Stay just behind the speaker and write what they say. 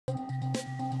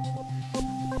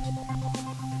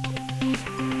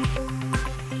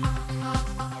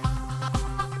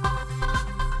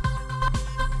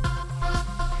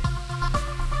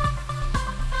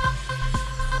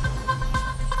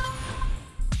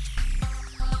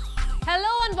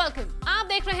And welcome. आप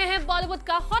देख रहे हैं बॉलीवुड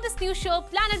का hottest news show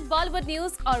planet Bollywood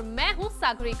news और मैं हूं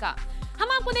सागरिका।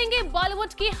 हम आपको देंगे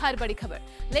बॉलीवुड की हर बड़ी खबर,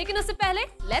 लेकिन उससे पहले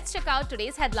let's check out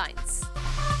today's headlines.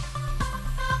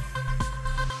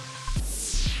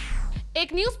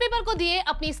 एक न्यूज़पेपर को दिए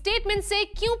अपनी स्टेटमेंट से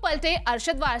क्यों पलटे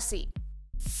अरशद वारसी।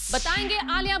 बताएंगे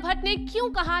आलिया भट्ट ने क्यों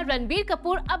कहा रणबीर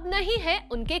कपूर अब नहीं है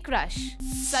उनके क्रश।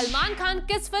 सलमान खान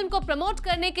किस फिल्म को प्रमोट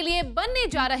करने के लिए बनने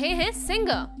जा रहे हैं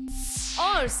सिंगर।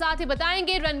 और साथ ही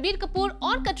बताएंगे रणबीर कपूर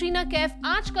और कटरीना कैफ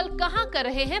आजकल कहां कर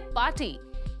रहे हैं पार्टी।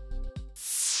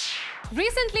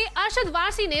 रिसेंटली अरशद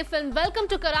वारसी ने फिल्म वेलकम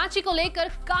टू कराची को लेकर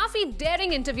काफी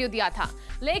डेयरिंग इंटरव्यू दिया था,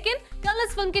 लेकिन कल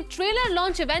इस फिल्म के ट्रेलर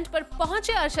लॉन्च इवेंट पर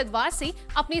पहुंचे अरशद वारसी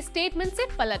अपनी स्टेटमेंट से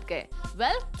पलट गए।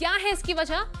 क्या है इसकी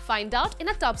वजह? Find out in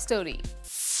a top story.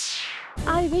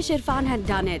 I wish Irfan had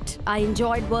done it. I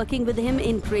enjoyed working with him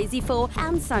in Crazy 4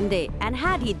 and Sunday. And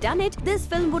had he done it, this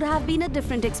film would have been a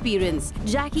different experience.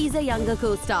 Jackie is a younger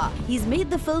co-star. He's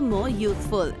made the film more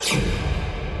youthful.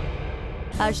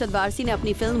 Arshad Warsi ने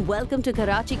अपनी film welcome to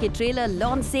Karachi के trailer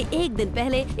launch से एक दिन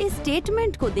पहले इस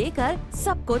statement को देकर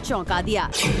सबको चौंका दिया,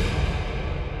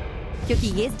 क्योंकि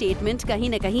ये स्टेटमेंट कहीं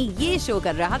न कहीं ये शो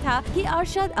कर रहा था कि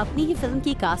अरशद अपनी ही फिल्म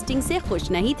की कास्टिंग से खुश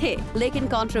नहीं थे। लेकिन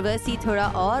कंट्रोवर्सी थोड़ा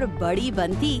और बड़ी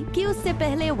बनती कि उससे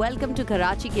पहले वेलकम टू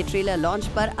कराची के ट्रेलर लॉन्च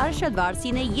पर अरशद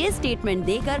वारसी ने ये स्टेटमेंट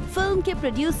देकर फिल्म के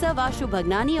प्रोड्यूसर वाशु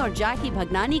भगनानी और जैकी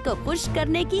भगनानी को खुश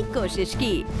करने की कोशिश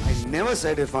की। I never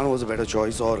said Irfan was a better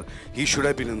choice or he should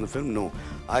have been in the film. No,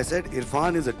 I said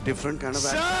Irfan is a different kind of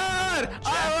actor. Sir,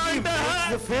 I want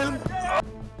the film.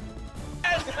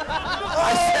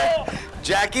 I said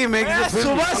Jackie makes the film.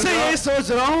 सुबह से ये सोच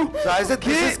रहा हूँ। So I said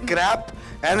this is crap,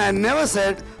 and I never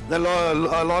said that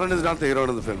Lauren is not the hero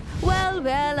of the film.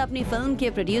 Well, अपनी film के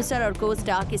producer और को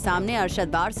स्टार के सामने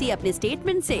अरशद वारसी अपने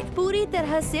स्टेटमेंट से पूरी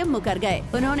तरह से मुकर गए।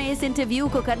 उन्होंने इस इंटरव्यू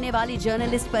को करने वाली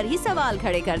जर्नलिस्ट पर ही सवाल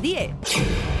खड़े कर दिए।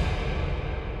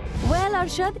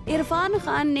 अरशद, इरफान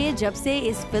खान ने जब से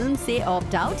इस फिल्म से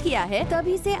ऑप्ट आउट किया है,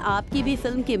 तभी से आपकी भी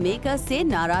फिल्म के मेकर्स से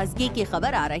नाराजगी की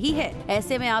खबर आ रही है।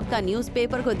 ऐसे में आपका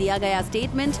न्यूज़पेपर को दिया गया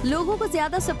स्टेटमेंट लोगों को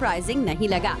ज्यादा सरप्राइजिंग नहीं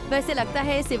लगा। वैसे लगता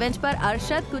है इस इवेंट पर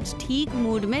अरशद कुछ ठीक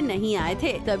मूड में नहीं आए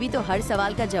थे, तभी तो हर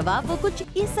सवाल का जवाब वो कुछ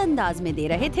इस अंदाज में दे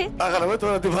रहे थे।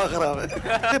 थोड़ा दिमाग खराब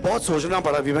है। बहुत सोचना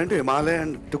पड़ा। We went to Himalaya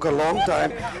and took a long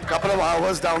time, couple of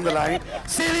hours down the line.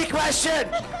 Silly question.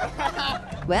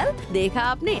 देखा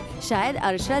आपने, शायद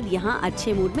अरशद यहाँ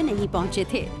अच्छे मूड में नहीं पहुँचे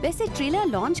थे। वैसे ट्रेलर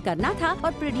लॉन्च करना था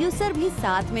और प्रोड्यूसर भी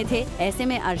साथ में थे। ऐसे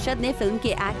में अरशद ने फिल्म के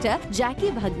एक्टर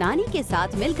जैकी भगनानी के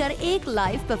साथ मिलकर एक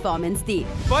लाइव परफॉर्मेंस दी।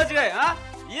 पहुंच गए, हाँ?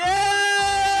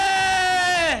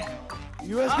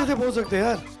 यूएस कैसे पहुंच सकते हैं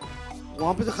यार?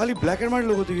 वहाँ पे तो खाली ब्लैक एंड व्हाइट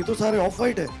लोग होते हैं, तो सारे ऑफ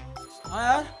व्हाइट है। हाँ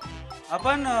यार,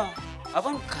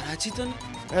 अपन कराची तो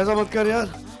नहीं। ऐसा मत कर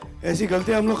यार, ऐसी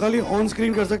गलतियाँ हम लोग खाली ऑन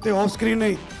स्क्रीन कर सकते हैं, ऑफ स्क्रीन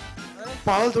नहीं।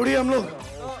 पागल थोड़ी हम लोग।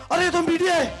 अरे तो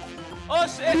मीडिया है।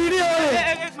 मीडिया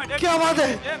है। क्या बात है?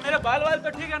 मेरे बाल तो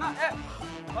ठीक है ना?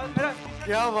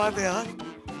 क्या बात है यार?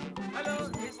 हेलो,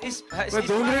 मैं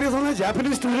 2 मिनट सुना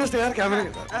जापानीज टूरिस्ट यार कैमरे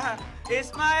के।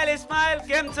 इस्माइल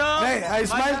केम छो? नहीं,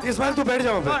 इस्माइल तू बैठ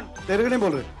जाओ। तेरे को नहीं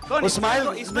बोल रहे। वो इस्माइल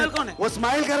कौन है? वो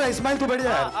स्माइल कर रहा है। इस्माइल तू बैठ जा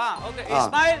यार। ओके,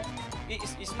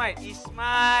 इस्माइल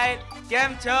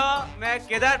केम छो? मैं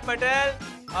केदार पटेल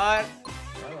और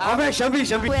शबी।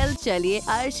 चलिए,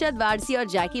 अरशद वारसी और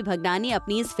जैकी भगनानी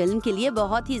अपनी इस फिल्म के लिए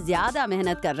बहुत ही ज्यादा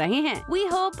मेहनत कर रहे हैं। वी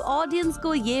होप ऑडियंस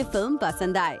को ये फिल्म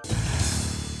पसंद आए।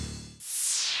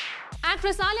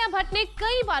 एक्ट्रेस आलिया भट्ट ने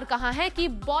कई बार कहा है कि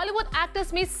बॉलीवुड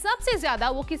एक्टर्स में सबसे ज्यादा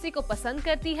वो किसी को पसंद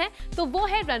करती है तो वो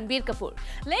है रणबीर कपूर।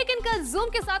 लेकिन कल जूम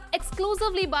के साथ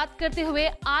एक्सक्लूसिवली बात करते हुए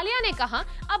आलिया ने कहा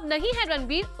अब नहीं है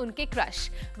रणबीर उनके क्रश।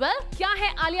 क्या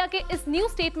है आलिया के इस न्यू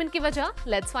स्टेटमेंट की वजह?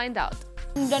 Let's find out.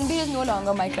 Ranbir is no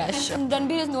longer my crush.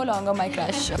 Ranbir is no longer my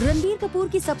crush. Ranbir Kapoor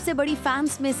की सबसे बड़ी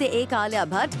फैंस में से एक आलिया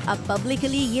भट्ट अब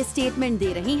पब्लिकली ये स्टेटमेंट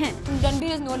दे रही हैं।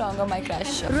 Ranbir is no longer my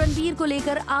crush. Ranbir को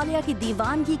लेकर आलिया की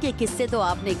दीवानगी के किस्से तो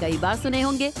आपने कई बार सुने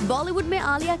होंगे। बॉलीवुड में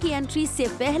आलिया की एंट्री से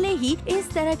पहले ही इस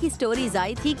तरह की स्टोरीज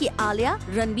आई थी कि आलिया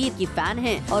रणबीर की फैन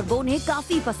है और वो उन्हें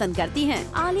काफी पसंद करती हैं।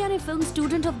 आलिया ने film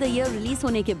student of the year release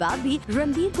होने के बाद भी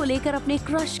रणबीर को लेकर अपने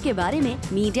क्रश के बारे में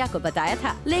मीडिया को बताया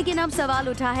था। लेकिन अब सवाल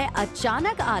उठा है, अचानक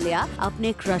आलिया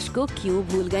अपने क्रश को क्यों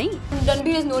भूल गयी?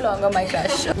 Ranbir is no longer my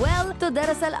crush. तो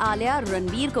दरअसल आलिया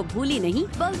रणबीर को भूली नहीं,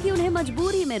 बल्कि उन्हें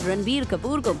मजबूरी में रणबीर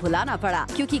कपूर को भुलाना पड़ा,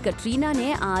 क्योंकि कटरीना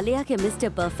ने आलिया के मिस्टर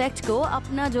परफेक्ट को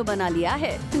अपना जो बना लिया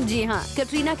है। जी हाँ,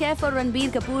 कटरीना कैफ और रणबीर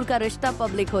कपूर का रिश्ता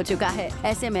पब्लिक हो चुका है।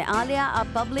 ऐसे में आलिया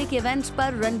अब पब्लिक इवेंट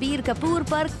पर रणबीर कपूर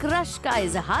पर क्रश का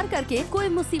इजहार करके कोई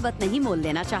मुसीबत नहीं मोल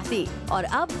लेना चाहती और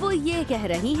अब वो ये कह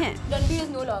रही हैं। Ranbir is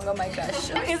no longer my crush.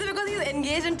 Is it because he's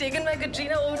engaged and taken my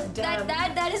Katrina, oh damn.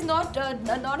 That is not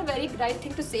a very right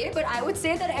thing to say, but I would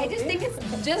say that I just think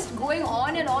it's just going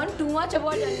on and on too much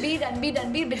about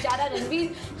Ranbir, बेचारा Ranbir,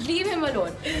 leave him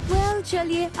alone. Well,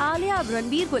 चलिए, आलिया अब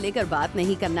रणबीर को लेकर बात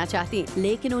नहीं करना चाहती,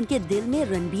 लेकिन उनके दिल में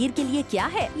रणबीर के लिए क्या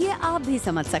है, ये आप भी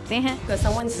समझ सकते हैं. Because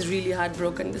someone's really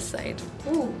heartbroken this side.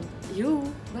 Who? You,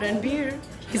 Ranbir.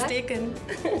 He's taken.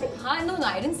 No,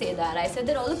 I didn't say that. I said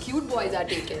that all the cute boys are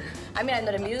taken. I mean,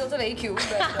 Ranbir is also very cute.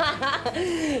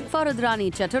 But, फरुद्रानी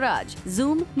चटुराज,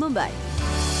 Zoom, Mumbai.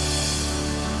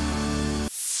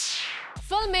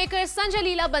 Film maker Sanjay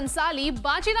Leela Bhansali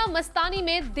Bajirao Mastani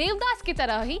में देवदास की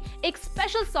तरह ही एक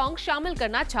special song शामिल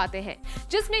करना चाहते हैं,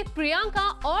 जिसमें प्रियंका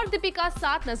और दीपिका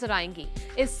साथ नजर आएंगी.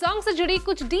 इस सॉन्ग से जुड़ी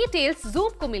कुछ डिटेल्स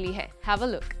Zoom को मिली है. Have a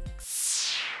look.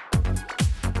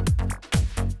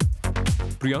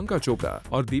 Priyanka Chopra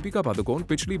और दीपिका पादुकोण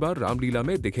पिछली बार रामलीला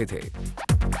में दिखे थे,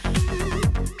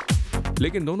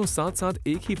 लेकिन दोनों साथ साथ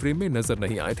एक ही फ्रेम में नजर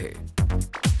नहीं आए थे.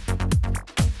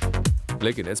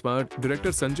 लेकिन इस बार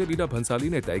डायरेक्टर संजय लीला भंसाली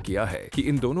ने तय किया है कि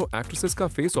इन दोनों एक्ट्रेसेस का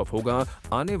फेस ऑफ होगा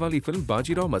आने वाली फिल्म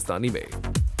बाजीराव मस्तानी में.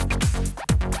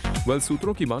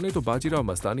 सूत्रों की माने तो बाजीराव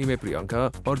मस्तानी में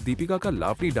प्रियंका और दीपिका का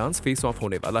लावनी डांस फेस ऑफ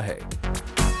होने वाला है,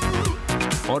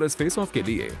 और इस फेस ऑफ के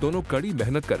लिए दोनों कड़ी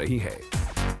मेहनत कर रही है.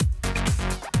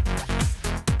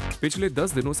 पिछले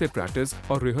 10 दिनों से प्रैक्टिस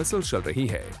और रिहर्सल चल रही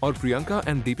है, और Priyanka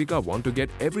and Deepika want to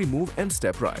get every move and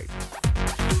step right.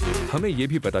 हमें ये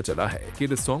भी पता चला है कि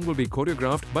this song will be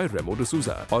choreographed bye Remo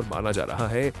D'Souza, और माना जा रहा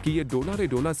है कि ये डोला रे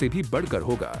डोला से भी बढ़कर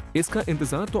होगा. इसका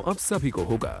इंतजार तो अब सभी को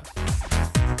होगा.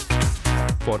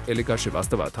 For Elika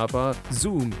Srivastava Thapa,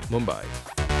 Zoom, Mumbai.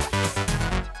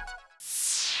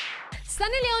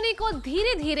 Sunny Leone को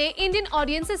धीरे धीरे इंडियन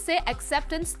ऑडियंसेस से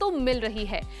एक्सेप्टेंस तो मिल रही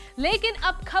है, लेकिन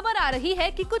अब खबर आ रही है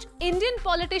कि कुछ इंडियन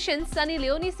पॉलिटिशियन सनी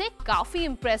लियोनी से काफी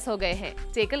इंप्रेस हो गए हैं.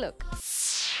 Take a look.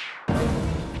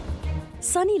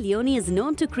 Sunny Leone is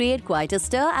known to create quite a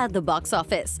stir at the box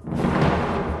office.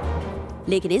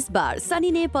 लेकिन इस बार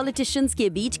सनी ने पॉलिटिशियंस के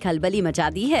बीच खलबली मचा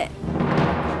दी है.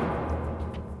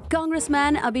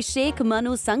 कांग्रेसमैन अभिषेक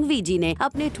मनु संघवी जी ने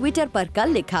अपने ट्विटर पर कल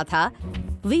लिखा था,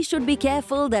 We should be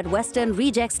careful that Western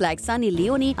rejects like Sunny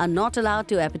Leone are not allowed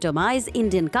to epitomize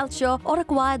Indian culture or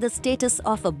acquire the status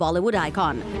of a Bollywood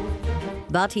icon.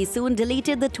 But he soon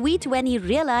deleted the tweet when he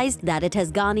realized that it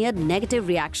has garnered negative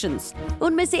reactions.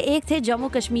 उनमें से एक थे जम्मू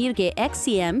कश्मीर के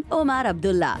ex-CM Omar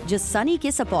Abdullah, जो सनी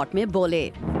के support में बोले.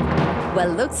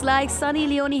 Well, looks like Sunny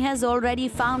Leone has already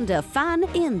found a fan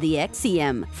in the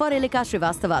ex-CM. For Elika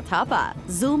Srivastava Thapa,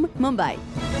 Zoom, Mumbai.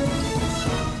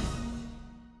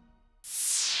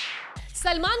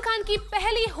 Salman Khan की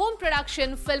पहली होम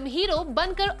प्रोडक्शन फिल्म हीरो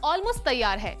बनकर ऑलमोस्ट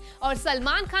तैयार है, और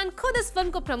सलमान खान खुद इस फिल्म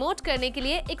को प्रमोट करने के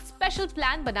लिए एक स्पेशल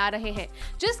प्लान बना रहे हैं,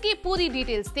 जिसकी पूरी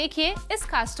डिटेल्स देखिए इस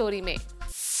खास स्टोरी में.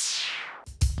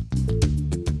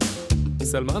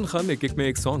 सलमान खान ने किक में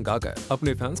एक सॉन्ग गाकर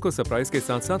अपने फैंस को सरप्राइज के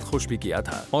साथ साथ खुश भी किया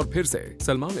था, और फिर से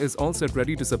Salman is all set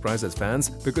ready to surprise his fans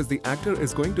because the actor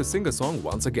is going to sing a song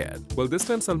once again. Well, this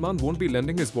time Salman won't be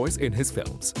lending his voice in his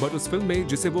films, but उस film में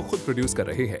जिसे वो खुद produce कर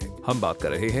रहे हैं. हम बात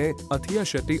कर रहे हैं अथिया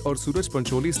शेट्टी और सूरज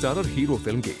पंचोली स्टारर हीरो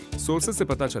फिल्म की. सोर्सेज से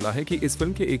पता चला है कि इस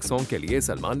फिल्म के एक सॉन्ग के लिए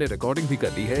सलमान ने रिकॉर्डिंग भी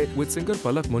कर ली है विद सिंगर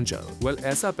पलक मुंचल. वेल,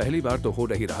 ऐसा पहली बार तो हो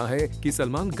नहीं रहा है कि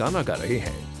सलमान गाना गा रहे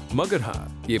हैं, मगर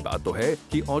हाँ, ये बात तो है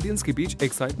कि ऑडियंस के बीच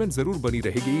एक्साइटमेंट जरूर बनी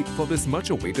रहेगी for this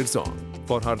much awaited song.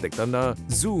 For Hardik Tanna,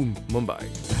 Zoom, Mumbai.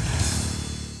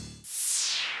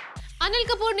 Anil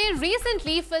Kapoor ने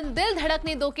रिसेंटली फिल्म दिल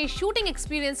धड़कने दो के शूटिंग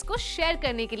एक्सपीरियंस को शेयर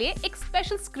करने के लिए एक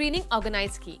स्पेशल स्क्रीनिंग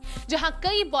ऑर्गेनाइज की, जहां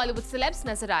कई बॉलीवुड सेलेब्स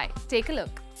नजर आए. Take a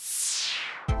look.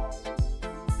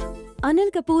 Anil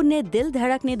Kapoor ने दिल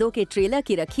धड़कने दो के ट्रेलर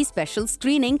की रखी special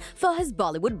screening for his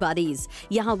Bollywood buddies.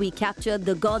 यहाँ we captured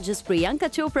the gorgeous Priyanka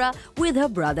Chopra with her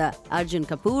brother Arjun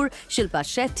Kapoor, Shilpa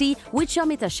Shetty with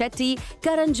Shamita Shetty,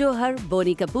 Karan Johar,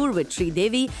 Boney Kapoor with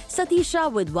Sridevi, Satisha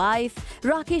with wife,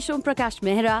 Rakesh Om Prakash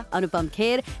Mehra, Anupam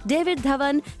Kher, David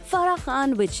Dhawan, Farah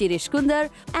Khan with Shirish Kundar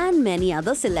and many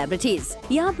other celebrities.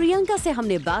 यहाँ प्रियंका से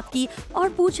हमने बात की और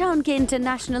पूछा उनके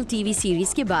इंटरनेशनल टीवी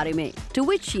सीरीज के बारे में, टू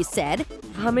विच शी सेड,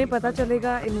 हमें पता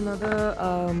चलेगा इन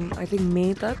अनदर आई थिंक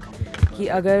मई तक कि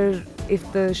अगर if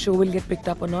the show will get picked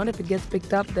up और not. If it gets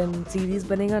picked up then series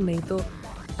बनेगा, नहीं तो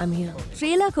आई एम हियर.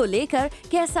 ट्रेलर को लेकर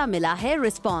कैसा मिला है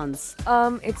response?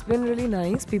 It's been really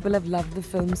nice. People have loved the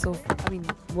film, so I mean,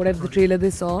 whatever the trailer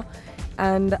they saw.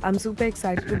 And I'm super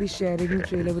excited to be sharing the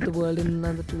trailer with the world in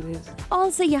another 2 days.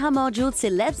 Also, यहाँ मौजूद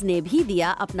celebs ने भी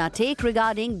दिया अपना take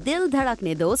regarding दिल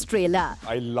धड़कने दो trailer.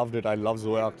 I loved it. I love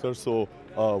Zoe Akhtar. So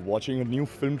watching a new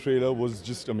film trailer was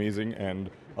just amazing, and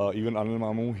Even Anil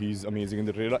Mamu, he's amazing in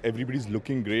the trailer. Everybody's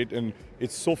looking great and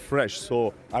it's so fresh.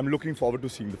 So I'm looking forward to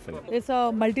seeing the film. It's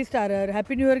a multi-starrer.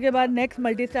 Happy New Year के बाद next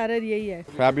multi-starrer यही है.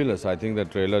 Fabulous. I think the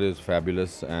trailer is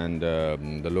fabulous and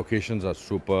the locations are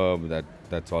superb.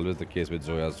 That's always the case with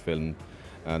Zoya's film.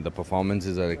 The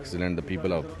performances are excellent. The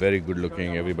people are very good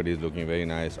looking. Everybody is looking very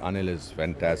nice. Anil is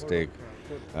fantastic.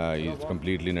 He's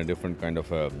completely in a different kind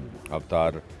of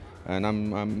avatar. And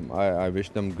I wish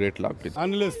them great luck.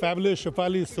 Anil is fabulous,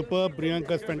 Shefali is superb,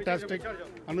 Priyanka is fantastic,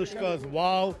 Anushka is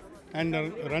wow, and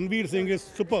Ranbir Singh is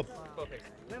superb.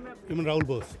 Even Rahul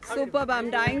Bose. Superb,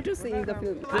 I'm dying to see the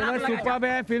film. Superb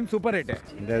hai, film super hit hai.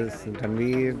 There's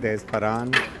Ranbir, there's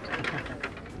Farhan,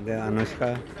 there's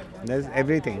Anushka, there's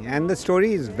everything. And the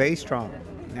story is very strong.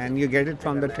 And you get it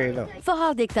from the trailer. For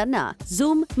Hardik Tanna,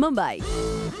 Zoom, Mumbai.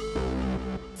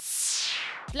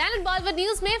 Planet Bollywood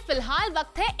news में फिलहाल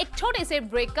वक्त है एक छोटे से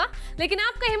break का, लेकिन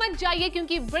आप कहीं मत जाइए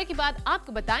क्योंकि ब्रेक के बाद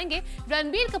आपको बताएंगे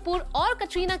रणबीर कपूर और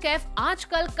कटरीना कैफ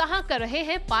आजकल कहां कर रहे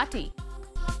हैं पार्टी।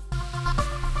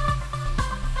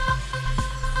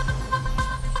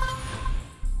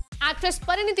 एक्ट्रेस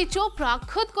परिणीती चोपड़ा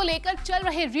खुद को लेकर चल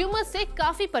रहे रूमर्स से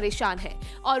काफी परेशान है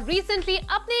और रिसेंटली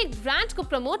अपने एक ब्रांड को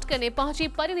प्रमोट करने पहुंची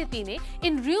परिणीती ने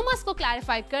इन रूमर्स को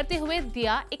क्लैरिफाई करते हुए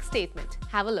दिया एक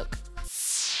स्टेटमेंट। Have a look.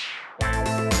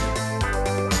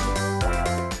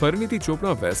 परिणीती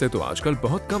चोपड़ा वैसे तो आजकल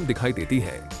बहुत कम दिखाई देती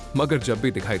हैं, मगर जब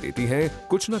भी दिखाई देती हैं,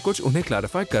 कुछ न कुछ उन्हें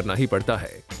क्लैरिफाई करना ही पड़ता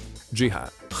है। जी हाँ,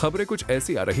 खबरें कुछ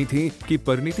ऐसी आ रही थी कि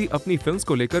परिणीती अपनी फिल्म्स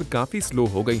को लेकर काफी स्लो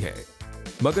हो गई हैं,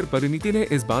 मगर परिणीती ने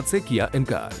इस बात से किया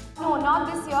इनकार। No, not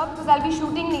this year because I'll be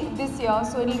shooting this year,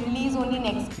 so it'll release only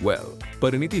next. Well,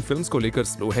 Parineeti films को लेकर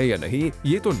स्लो है या नहीं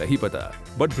ये तो नहीं पता,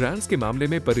 बट ब्रांड्स के मामले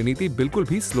में परिणीती बिल्कुल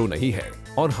भी स्लो नहीं है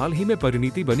और हाल ही में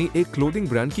परिणीती बनी एक क्लोथिंग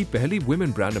ब्रांड की पहली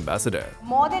women brand ambassador.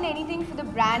 More than anything for the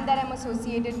brand that I'm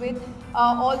associated with,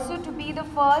 also to be the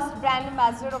first brand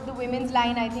ambassador of the women's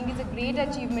line, I think is a great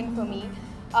achievement for me.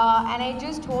 And I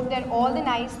just hope that all the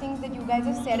nice things that you guys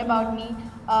have said about me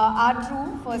are true,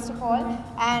 first of all,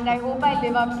 and I hope I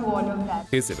live up to all of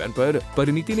that. इस event पर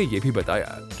परिणीती ने ये भी बताया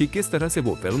कि किस तरह से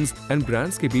वो फिल्म्स एंड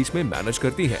ब्रांड्स के बीच में मैनेज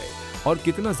करती है और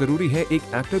कितना जरूरी है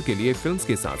एक एक्टर के लिए फिल्म्स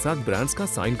के साथ साथ ब्रांड्स का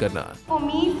साइन करना। For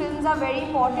me, films are very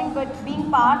important, but being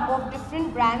part of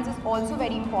different brands is also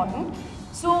very important.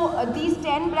 So these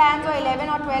 10 brands or 11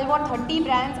 or 12 or 30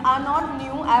 brands are not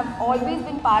new. I've always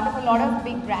been part of a lot of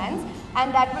big brands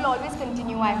and that will always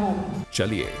continue, I hope.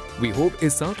 चलिए, we hope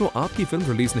इस साल तो आपकी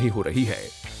film release नहीं हो रही है,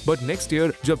 but next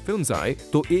year जब फिल्म्स आए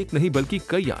तो एक नहीं बल्कि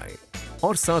कई आए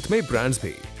और साथ में ब्रांड्स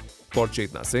भी। For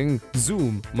Chetna Singh,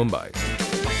 zoom, Mumbai.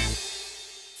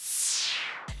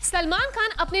 Salman Khan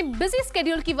अपने बिजी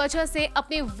स्केड्यूल की वजह से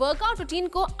अपने वर्कआउट रूटीन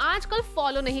को आजकल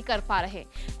फॉलो नहीं कर पा रहे।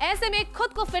 ऐसे में खुद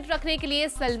को फिट रखने के लिए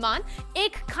सलमान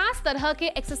एक खास तरह के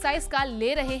एक्सरसाइज का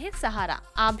ले रहे हैं सहारा।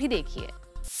 आप भी देखिए।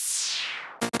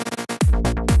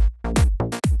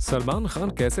 सलमान खान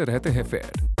कैसे रहते हैं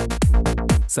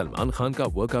फिट? सलमान खान का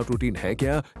वर्कआउट रूटीन है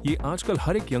क्या, ये आजकल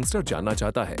हर एक यंगस्टर जानना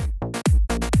चाहता है,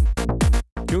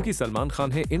 क्योंकि सलमान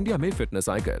खान है इंडिया में फिटनेस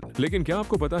आइकन। लेकिन क्या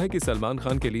आपको पता है कि सलमान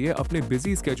खान के लिए अपने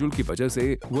बिजी स्केड्यूल की वजह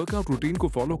से वर्कआउट रूटीन को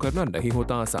फॉलो करना नहीं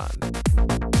होता आसान।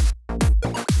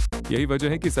 यही वजह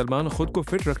है कि सलमान खुद को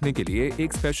फिट रखने के लिए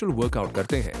एक स्पेशल वर्कआउट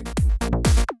करते हैं।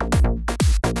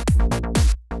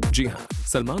 जी हाँ,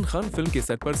 सलमान खान फिल्म के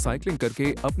सेट पर साइकिलिंग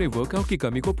करके अपने वर्कआउट की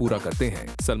कमी को पूरा करते हैं।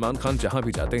 सलमान खान जहां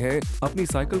भी जाते हैं अपनी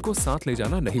साइकिल को साथ ले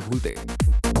जाना नहीं भूलते।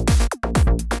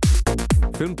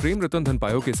 फिल्म प्रेम रतन धन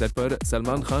पायो के सेट पर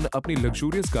सलमान खान अपनी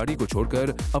लग्जूरियस गाड़ी को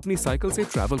छोड़कर अपनी साइकिल से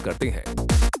ट्रैवल करते हैं।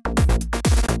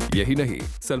 यही नहीं,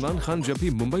 सलमान खान जब भी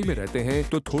मुंबई में रहते हैं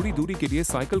तो थोड़ी दूरी के लिए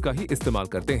साइकिल का ही इस्तेमाल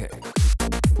करते हैं।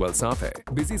 साफ है,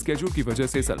 बिजी स्केड्यूल की वजह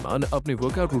से सलमान अपने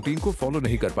वर्कआउट रूटीन को फॉलो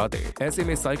नहीं कर पाते। ऐसे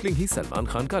में साइकिलिंग ही सलमान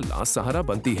खान का लास्ट सहारा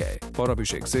बनती है। और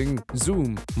अभिषेक सिंह,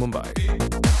 ज़ूम, मुंबई।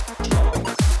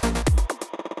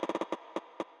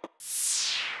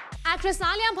 एक्ट्रेस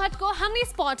आलिया भट्ट को हमने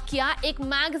स्पॉट किया एक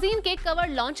मैगजीन के कवर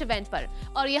लॉन्च इवेंट पर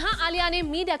और यहाँ आलिया ने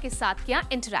मीडिया के साथ किया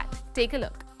interact. Take a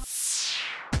look.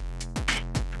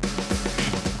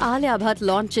 Alia Bhatt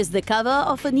launches the cover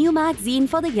of a new magazine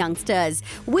for the youngsters,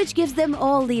 which gives them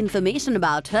all the information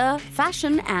about her,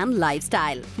 fashion and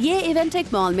lifestyle. ये event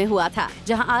एक mall में हुआ था,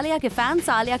 जहां आलिया के फैंस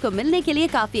आलिया को मिलने के लिए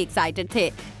काफी एक्साइटेड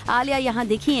थे। आलिया यहाँ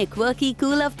दिखी एक quirky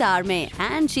cool अवतार में,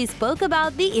 and she spoke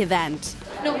about the event.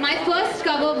 No, my first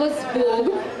cover was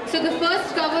Vogue, so the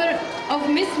first cover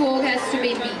of Miss Vogue has to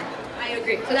be me. I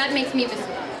agree. So that makes me Miss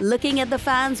Vogue. Looking at the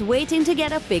fans waiting to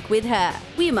get a pic with her,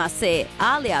 we must say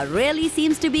Alia really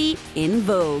seems to be in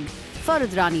vogue. For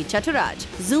Rudrani Chaturaj,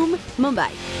 Zoom,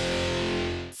 Mumbai.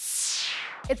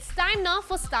 It's time now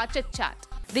for Star Chit Chat.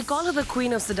 They call her the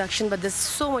queen of seduction, but there's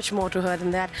so much more to her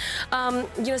than that.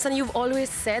 Sunny, you've always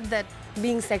said that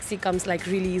being sexy comes like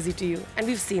really easy to you, and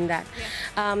we've seen that.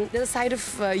 Yeah. There's a side of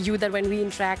you that when we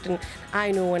interact, and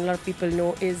I know and a lot of people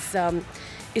know,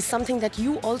 is something that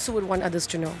you also would want others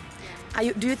to know.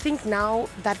 Do you think now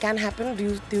that can happen?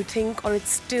 Do you think, or it's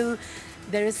still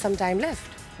there is some time left?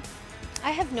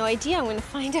 I have no idea. I'm going to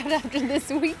find out after this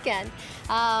weekend.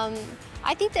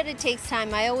 I think that it takes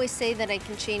time. I always say that I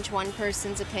can change one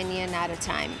person's opinion at a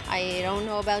time. I don't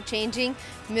know about changing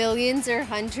millions or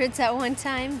hundreds at one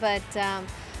time, but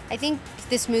I think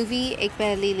this movie, Ek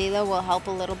Pehli Leela, will help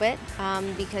a little bit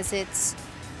because it's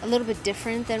a little bit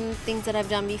different than things that I've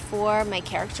done before. My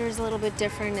character is a little bit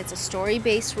different. It's a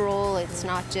story-based role. It's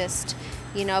not just,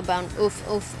 about oof,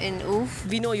 oof, and oof.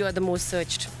 We know you're the most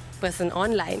searched person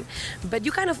online, but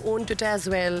you kind of own Twitter as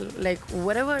well. Like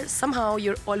whatever, somehow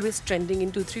you're always trending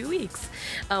in 2-3 weeks.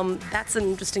 That's an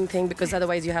interesting thing because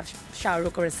otherwise you have Shah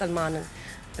Rukh or Salman and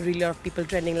really a lot of people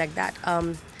trending like that.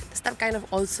 Does that kind of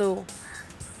also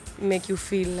make you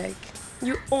feel like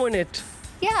you own it?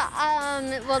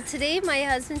 Yeah, well today my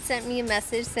husband sent me a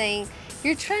message saying,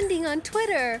 "You're trending on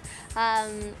Twitter."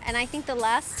 And I think the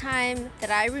last time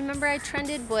that I remember I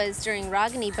trended was during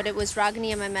Ragini, but it was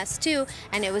Ragini MMS too,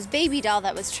 and it was Baby Doll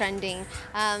that was trending.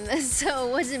 So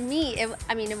it wasn't me.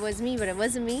 It was me, but it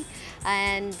wasn't me.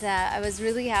 And I was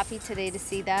really happy today to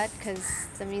see that because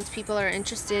that means people are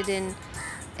interested in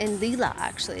Leela,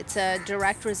 actually. It's a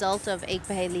direct result of Ek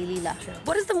Pehli Leela.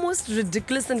 What is the most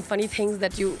ridiculous and funny things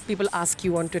that people ask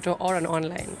you on Twitter or on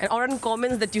online or on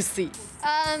comments that you see?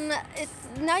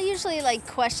 It's not usually like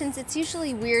questions. It's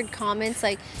usually weird comments.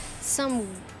 Like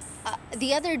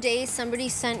the other day, somebody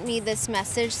sent me this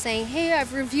message saying, "Hey,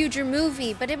 I've reviewed your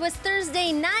movie," but it was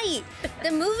Thursday night.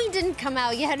 The movie didn't come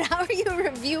out yet. How are you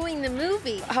reviewing the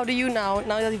movie? How do you now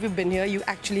that you've been here, you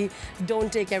actually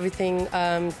don't take everything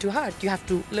to heart. You have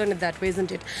to learn it that way,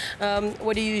 isn't it?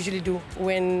 What do you usually do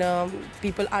when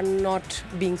people are not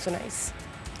being so nice?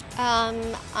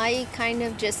 I kind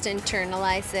of just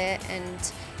internalize it,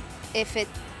 and if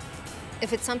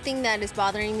it's something that is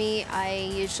bothering me, I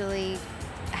usually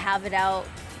have it out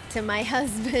to my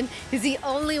husband. He's the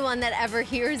only one that ever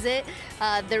hears it,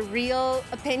 the real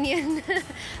opinion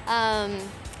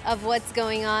of what's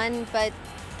going on, but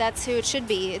that's who it should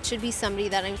be. It should be somebody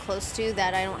that I'm close to,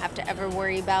 that I don't have to ever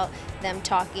worry about them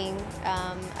talking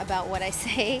about what I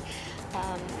say.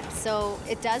 So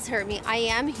it does hurt me. I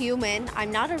am human.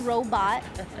 I'm not a robot.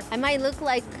 I might look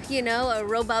like, a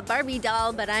robot Barbie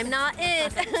doll, but I'm not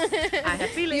it. I have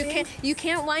feelings. You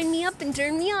can't wind me up and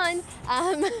turn me on.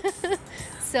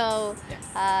 So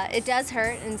it does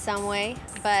hurt in some way,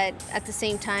 but at the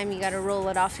same time, you got to roll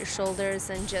it off your shoulders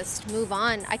and just move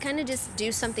on. I kind of just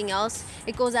do something else.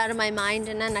 It goes out of my mind,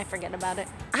 and then I forget about it.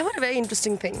 I've heard a very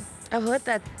interesting thing. I've heard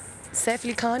that Saif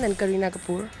Ali Khan and Kareena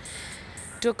Kapoor,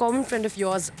 to a common friend of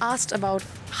yours, asked about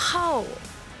how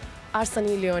are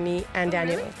Sunny Leone and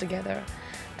Daniel together.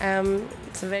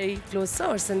 It's a very close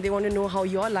source, and they want to know how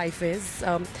your life is,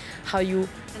 how you...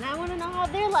 And I want to know how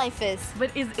their life is. But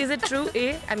is it true,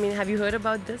 have you heard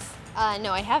about this?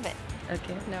 No, I haven't.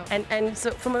 Okay. No. And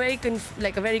so from a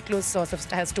very close source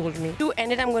has told me. To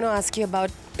end it, I'm going to ask you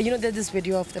about, there's this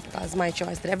video of the podcast, My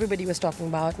Choice, that everybody was talking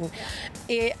about. And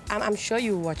I'm sure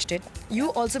you watched it.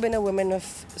 You also been a woman of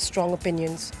strong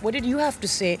opinions. What did you have to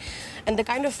say? And the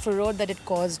kind of furore that it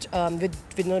caused with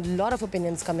a lot of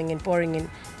opinions coming in, pouring in.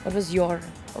 What was your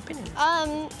opinion?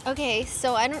 Okay,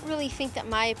 so I don't really think that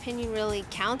my opinion really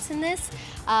counts in this.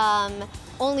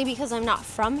 Only because I'm not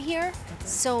from here.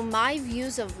 So my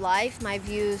views of life, my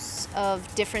views of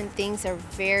different things are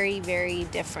very, very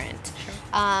different.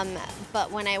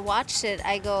 But when I watched it,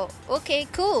 I go, okay,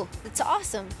 cool, it's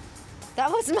awesome. That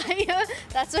was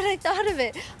that's what I thought of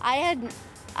it.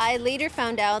 I later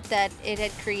found out that it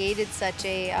had created such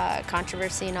a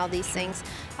controversy and all these things.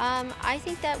 I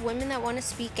think that women that want to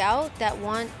speak out, that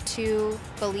want to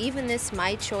believe in this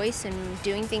my choice and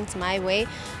doing things my way,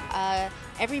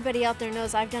 everybody out there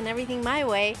knows I've done everything my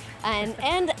way, and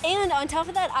on top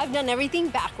of that, I've done everything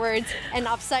backwards and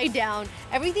upside down.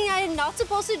 Everything I am not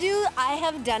supposed to do, I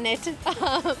have done it.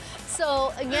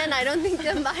 So again, I don't think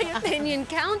that my opinion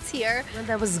counts here. Well,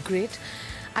 that was great.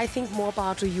 I think more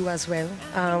power to you as well.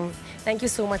 Thank you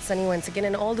so much, Sunny, once again,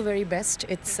 and all the very best.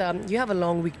 You have a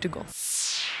long week to go.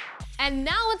 And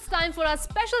now it's time for our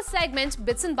special segment,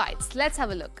 Bits and Bites. Let's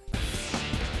have a look.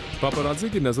 पापराज़ी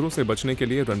की नजरों से बचने के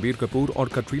लिए रणबीर कपूर और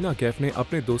कटरीना कैफ ने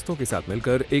अपने दोस्तों के साथ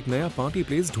मिलकर एक नया पार्टी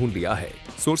प्लेस ढूंढ लिया है।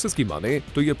 सोर्सेज की माने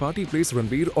तो ये पार्टी प्लेस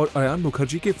रणबीर और अयान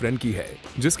मुखर्जी के फ्रेंड की है,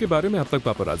 जिसके बारे में अब तक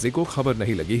पापराज़ी को खबर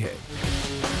नहीं लगी है।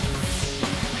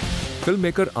 फिल्म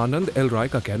मेकर आनंद एल राय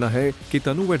का कहना है कि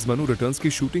तनु वेड्स मनु रिटर्न्स की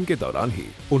शूटिंग के दौरान ही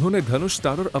उन्होंने धनुष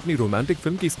स्टारर अपनी रोमांटिक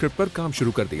फिल्म की स्क्रिप्ट पर काम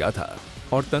शुरू कर दिया था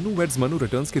और तनु वेड्स मनु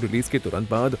रिटर्न्स की रिलीज के तुरंत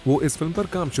बाद वो इस फिल्म पर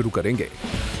काम शुरू करेंगे।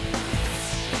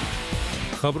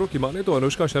 खबरों की माने तो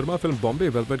अनुष्का शर्मा फिल्म बॉम्बे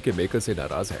वेलवेट के मेकर से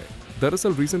नाराज है।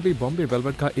 दरअसल रिसेंटली बॉम्बे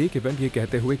वेलवेट का एक इवेंट ये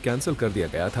कहते हुए कैंसिल कर दिया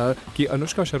गया था कि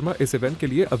अनुष्का शर्मा इस इवेंट के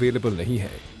लिए अवेलेबल नहीं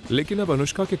है। लेकिन अब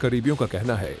अनुष्का के करीबियों का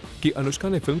कहना है कि अनुष्का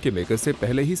ने फिल्म के मेकर से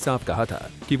पहले ही साफ कहा था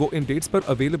कि वो इन डेट्स पर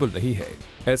अवेलेबल नहीं है।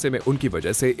 ऐसे में उनकी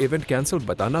वजह से इवेंट कैंसिल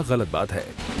बताना गलत बात है।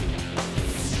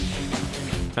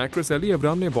 एक्ट्रेस अली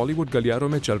अब्राम ने बॉलीवुड गलियारों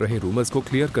में चल रहे रूमर्स को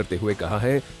क्लियर करते हुए कहा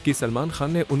है कि सलमान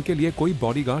खान ने उनके लिए कोई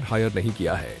बॉडीगार्ड हायर नहीं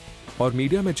किया है और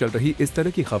मीडिया में चल रही इस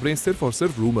तरह की खबरें सिर्फ और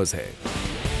सिर्फ रूमर्स है।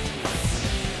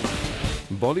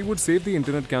 Bollywood save the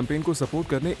internet campaign को सपोर्ट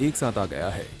करने एक साथ आ गया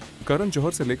है। करण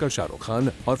जौहर से लेकर शाहरुख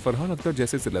खान और फरहान अख्तर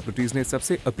जैसे सेलिब्रिटीज ने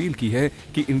सबसे अपील की है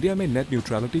कि इंडिया में नेट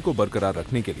न्यूट्रलिटी को बरकरार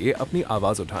रखने के लिए अपनी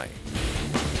आवाज उठाएं।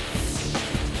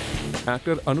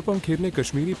 एक्टर अनुपम खेर ने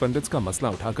कश्मीरी पंडित्स का मसला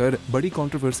उठाकर बड़ी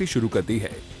कंट्रोवर्सी शुरू कर दी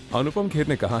है। अनुपम खेर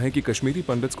ने कहा है कि कश्मीरी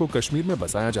पंडित्स को कश्मीर में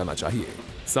बसाया जाना चाहिए,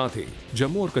 साथ ही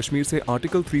जम्मू और कश्मीर से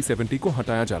आर्टिकल 370 को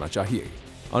हटाया जाना चाहिए।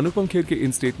 अनुपम खेर के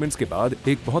इन स्टेटमेंट्स के बाद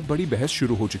एक बहुत बड़ी बहस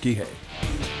शुरू हो चुकी है।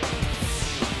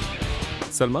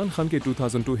 सलमान खान के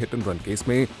 2002 हिट एंड रन केस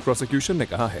में प्रोसिक्यूशन ने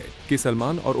कहा है कि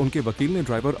सलमान और उनके वकील ने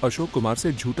ड्राइवर अशोक कुमार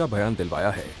से झूठा बयान दिलवाया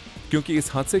है, क्योंकि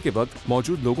इस हादसे के वक्त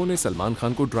मौजूद लोगों ने सलमान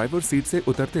खान को ड्राइवर सीट से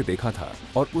उतरते देखा था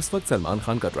और उस वक्त सलमान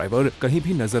खान का ड्राइवर कहीं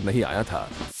भी नजर नहीं आया था।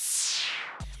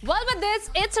 Well, with this,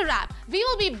 it's a wrap. We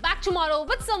will be back tomorrow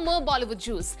with some more Bollywood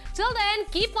juice. Till then,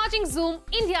 keep watching Zoom,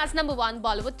 India's #1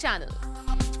 Bollywood channel.